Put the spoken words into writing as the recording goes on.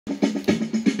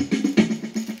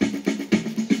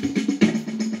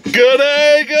Good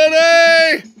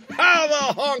day! How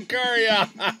the hunk are ya?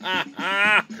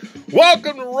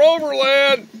 Welcome to Rover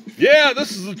Land. Yeah,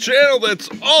 this is a channel that's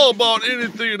all about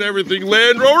anything and everything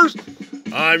Land Rovers.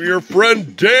 I'm your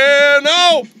friend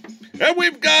Dan-O, and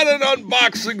we've got an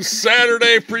unboxing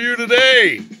Saturday for you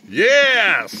today.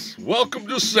 Yes, welcome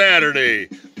to Saturday.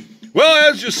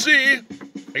 Well, as you see,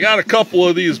 I got a couple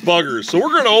of these buggers, so we're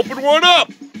going to open one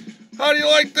up. How do you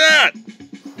like that?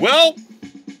 Well,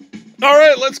 all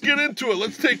right, let's get into it.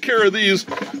 Let's take care of these.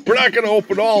 We're not going to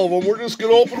open all of them. We're just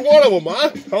going to open one of them, huh?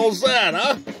 How's that,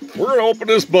 huh? We're going to open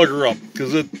this bugger up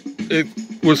because it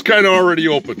was kind of already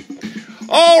open.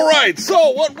 All right,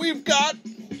 so what we've got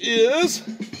is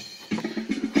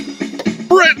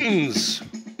BRITIANS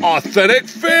authentic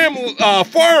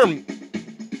farm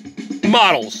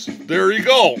models. There you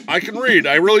go. I can read.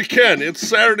 I really can. It's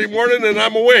Saturday morning and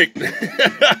I'm awake.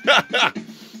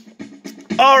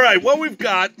 All right, what we've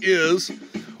got is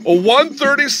a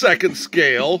 1/32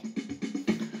 scale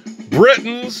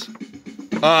BRITIANS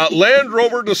Land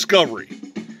Rover Discovery.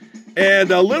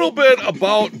 And a little bit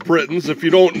about BRITIANS, if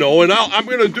you don't know. And I'm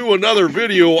going to do another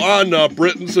video on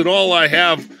BRITIANS and all I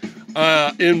have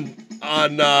on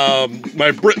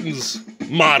my BRITIANS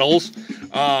models.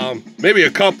 Maybe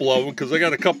a couple of them, because I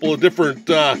got a couple of different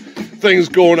things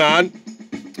going on.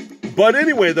 But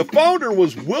anyway, the founder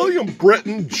was William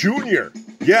Britton Jr.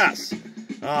 Yes,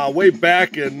 way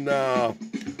back in,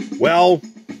 well,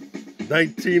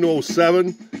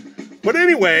 1907. But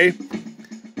anyway,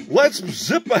 let's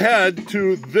zip ahead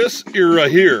to this era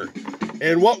here.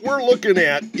 And what we're looking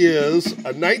at is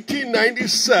a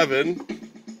 1997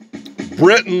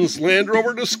 BRITIANS Land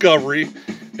Rover Discovery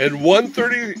and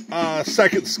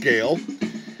 1/32 scale.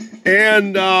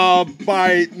 And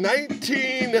by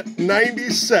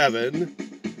 1997,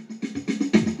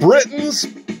 BRITIANS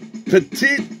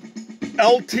Petite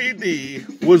Ltd.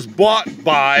 was bought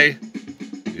by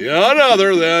none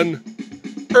other than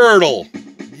Ertl.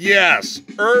 Yes,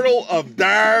 Ertl of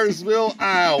Dyersville,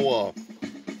 Iowa.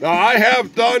 Now, I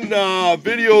have done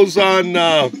videos on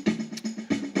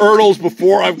Ertls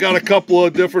before. I've got a couple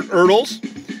of different Ertls.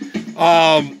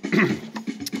 I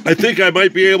think I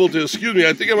might be able to, at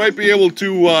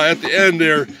the end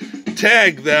there,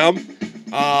 tag them.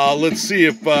 Let's see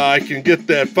if I can get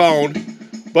that found.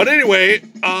 But anyway,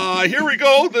 here we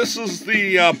go. This is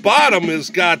the bottom has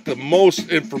got the most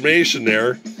information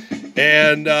there.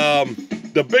 And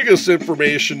the biggest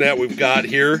information that we've got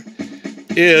here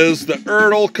is the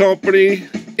Ertl Company,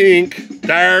 Inc.,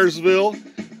 Dyersville,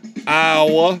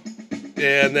 Iowa.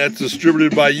 And that's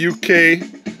distributed by UK.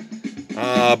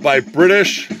 By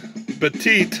British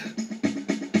Petite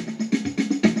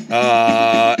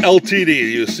Ltd.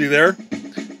 You see there?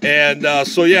 And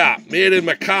so yeah, made in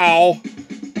Macau.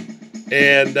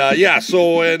 And yeah,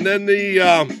 so and then the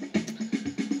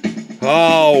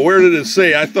oh, where did it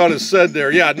say? I thought it said there.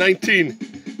 Yeah, right there.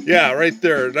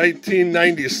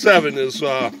 1997 is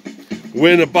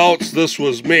when abouts this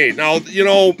was made. Now, you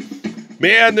know,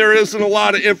 man, there isn't a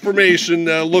lot of information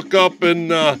to look up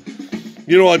in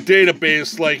you know, a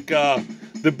database like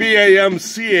the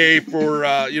BAMCA for,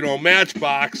 you know,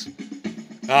 Matchbox.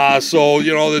 So,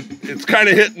 you know, it's kind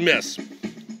of hit and miss.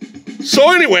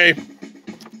 So anyway,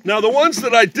 now the ones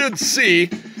that I did see,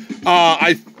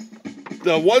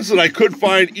 the ones that I could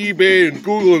find, eBay and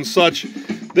Google and such,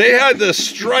 they had the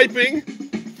striping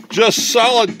just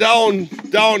solid down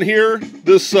here.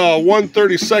 This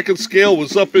 1/32 scale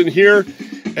was up in here.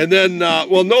 And then,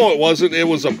 well, no, it wasn't. It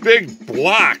was a big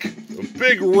block. A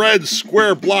big red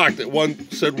square block that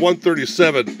said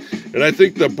 1/37, and I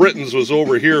think the BRITIANS was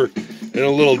over here in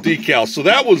a little decal. So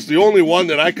that was the only one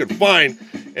that I could find,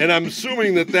 and I'm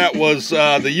assuming that that was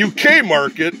the UK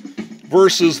market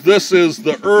versus this is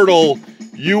the Ertl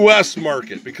US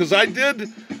market, because I did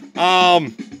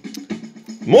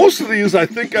most of these I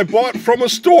think I bought from a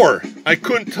store. I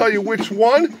couldn't tell you which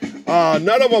one.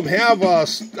 None of them have a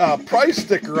price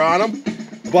sticker on them.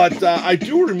 But I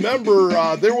do remember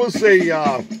there was a,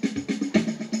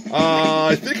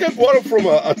 I think I bought it from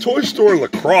a toy store in La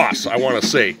Crosse, I want to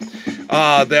say,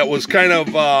 that was kind of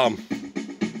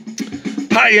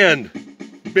high-end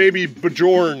baby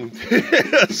Bjorn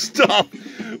stuff.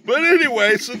 But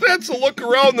anyway, so that's a look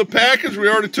around the package. We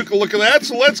already took a look at that,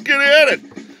 so let's get at it.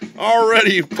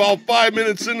 Already about 5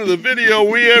 minutes into the video,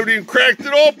 we haven't even cracked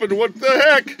it open. What the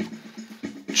heck?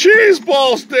 Cheese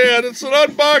balls, Dad. It's an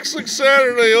unboxing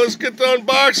Saturday. Let's get to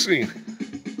unboxing.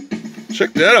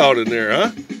 Check that out in there,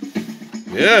 huh?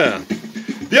 Yeah.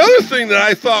 The other thing that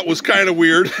I thought was kind of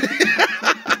weird.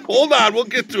 Hold on, we'll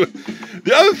get to it.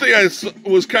 The other thing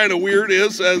was kind of weird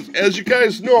is, as you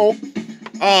guys know,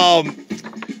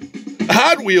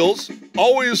 Hot Wheels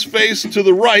always face to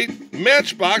the right.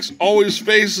 Matchbox always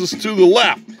faces to the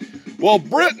left. Well,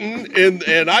 Britain,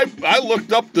 and I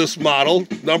looked up this model,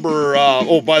 number,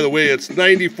 oh, by the way, it's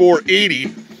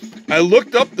 9480. I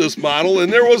looked up this model,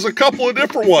 and there was a couple of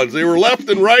different ones. They were left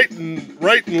and right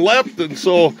and left, and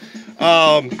so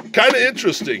kind of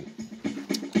interesting.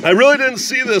 I really didn't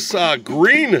see this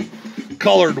green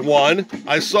colored one.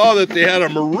 I saw that they had a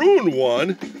maroon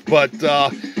one, but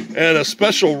and a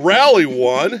special rally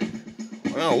one.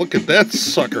 Wow, look at that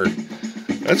sucker.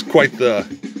 That's quite the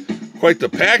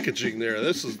packaging there.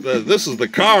 This is the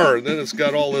car, and then it's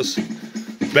got all this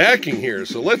backing here.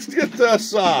 So let's get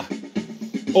this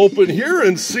open here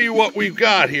and see what we've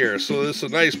got here. So this is a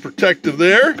nice protective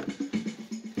there.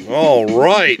 All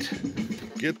right,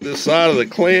 get this out of the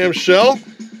clamshell.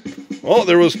 Oh,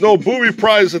 there was no booby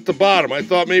prize at the bottom. I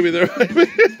thought maybe there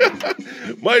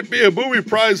might be a booby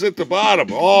prize at the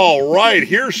bottom. All right,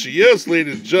 here she is,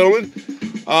 ladies and gentlemen.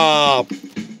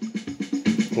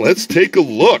 Let's take a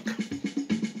look.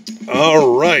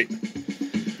 All right,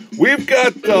 we've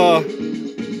got oh,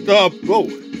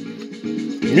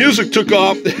 music took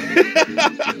off.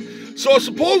 So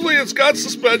supposedly it's got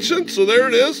suspension. So there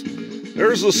it is.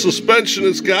 There's the suspension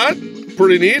it's got.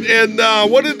 Pretty neat. And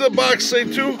what did the box say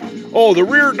too? Oh, the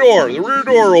rear door. The rear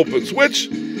door opens, which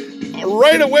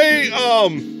right away, all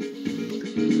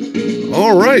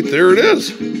right, there it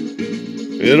is.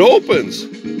 It opens.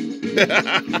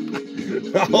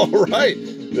 All right,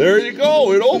 there you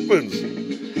go. It opens.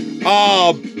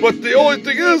 But the only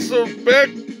thing is the back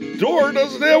door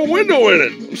doesn't have a window in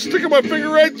it. I'm sticking my finger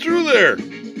right through there.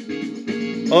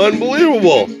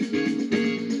 Unbelievable.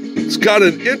 It's got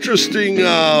an interesting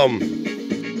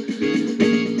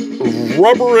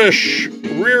rubberish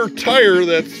rear tire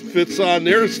that fits on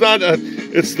there. It's not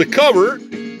it's the cover.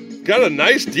 Got a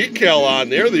nice decal on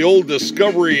there, the old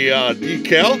Discovery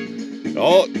decal.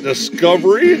 Oh,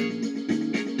 Discovery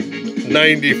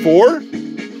 94.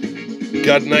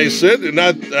 Got a nice hit, and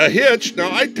not a hitch.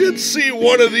 Now I did see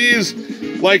one of these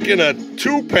like in a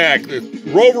 2-pack. The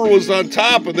Rover was on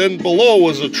top, and then below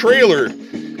was a trailer,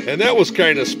 and that was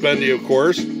kind of spendy, of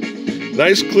course.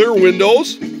 Nice clear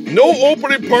windows. No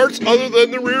opening parts other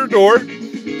than the rear door.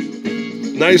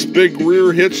 Nice big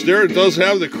rear hitch there. It does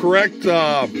have the correct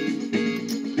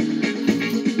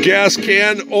gas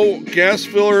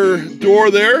filler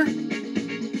door there.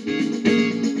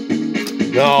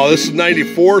 No, this is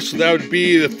 94, so that would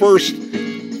be the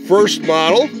first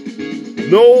model.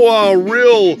 No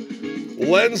real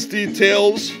lens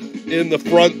details in the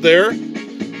front there.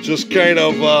 Just kind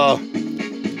of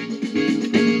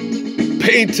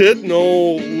painted,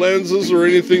 no lenses or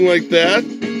anything like that.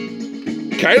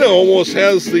 Kind of almost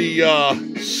has the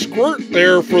squirt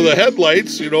there for the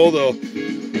headlights, you know, the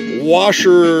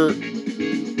washer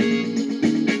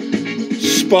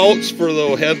spouts for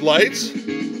the headlights.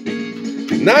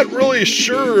 Not really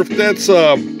sure if that's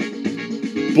a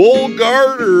bull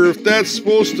guard or if that's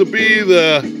supposed to be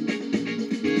the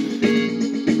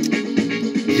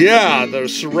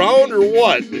surround or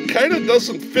what. It kind of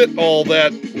doesn't fit all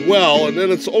that well, and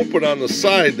then it's open on the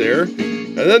side there.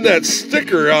 And then that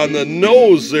sticker on the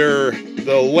nose there,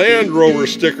 the Land Rover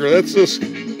sticker, that's just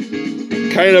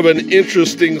kind of an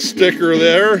interesting sticker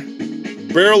there.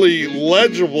 Barely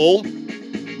legible.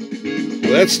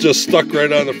 That's just stuck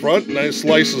right on the front. Nice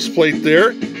license plate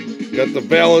there. Got the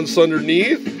balance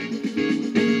underneath.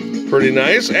 Pretty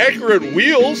nice. Accurate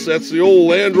wheels. That's the old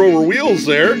Land Rover wheels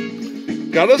there.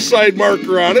 Got a side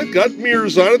marker on it. Got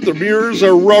mirrors on it. The mirrors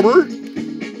are rubber.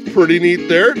 Pretty neat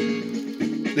there.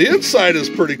 The inside is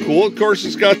pretty cool. Of course,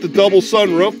 it's got the double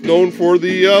sunroof, known for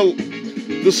the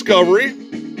Discovery.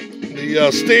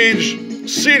 The stage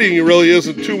seating really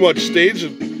isn't too much stage.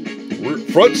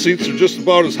 Front seats are just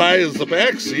about as high as the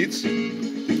back seats.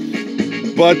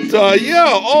 But yeah,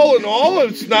 all in all,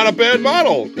 it's not a bad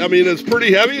model. I mean, it's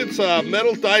pretty heavy. It's a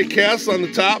metal die cast on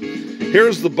the top.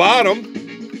 Here's the bottom.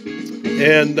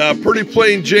 And pretty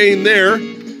plain Jane there.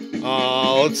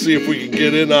 Let's see if we can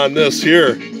get in on this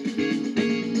here.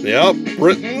 Yep,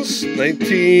 BRITIANS,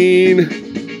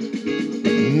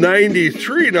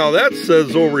 1993. Now that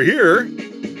says over here.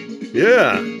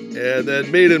 Yeah, and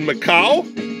then made in Macau.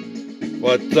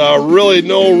 But really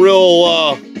no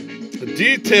real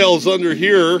details under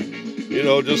here. You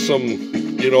know, just some,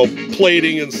 you know,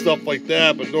 plating and stuff like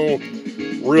that, but no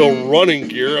real running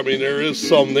gear. I mean, there is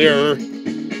some there.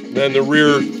 Then the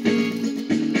rear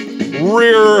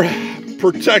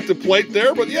protective plate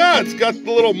there. But yeah, it's got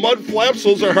the little mud flaps.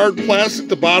 Those are hard plastic.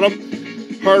 The bottom,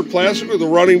 hard plastic with the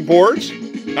running boards.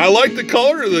 I like the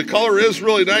color. The color is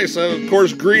really nice. Of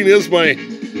course, green is my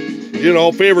you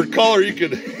know, favorite color, you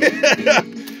could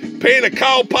paint a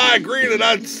cow pie green and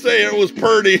I'd say it was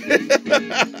pretty.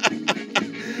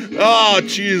 Oh,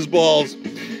 cheese balls.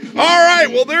 All right,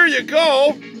 well, there you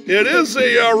go. It is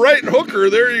a right hooker.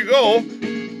 There you go.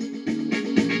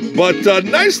 But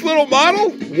nice little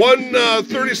model,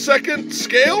 1/32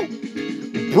 scale.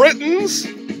 Britons,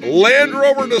 Land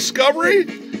Rover Discovery.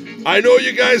 I know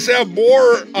you guys have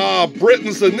more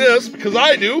Britons than this, because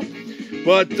I do.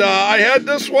 But I had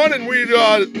this one, and we're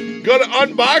going to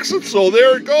unbox it. So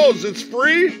there it goes. It's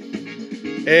free.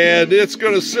 And it's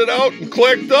going to sit out and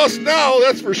collect dust now,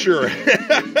 that's for sure.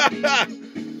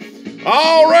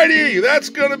 Alrighty, that's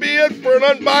going to be it for an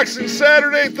Unboxing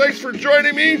Saturday. Thanks for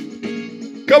joining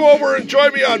me. Come over and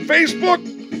join me on Facebook,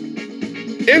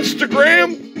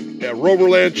 Instagram at Rover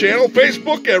Land channel,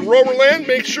 Facebook at Rover Land.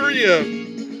 Make sure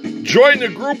you join the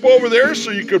group over there so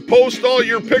you could post all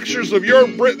your pictures of your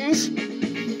Britons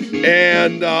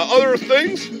and other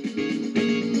things.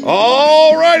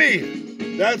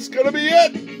 Alrighty, that's going to be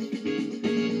it.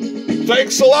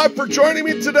 Thanks a lot for joining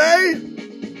me today.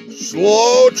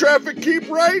 Slow traffic, keep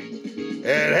right, and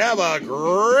have a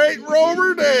great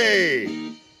Rover day.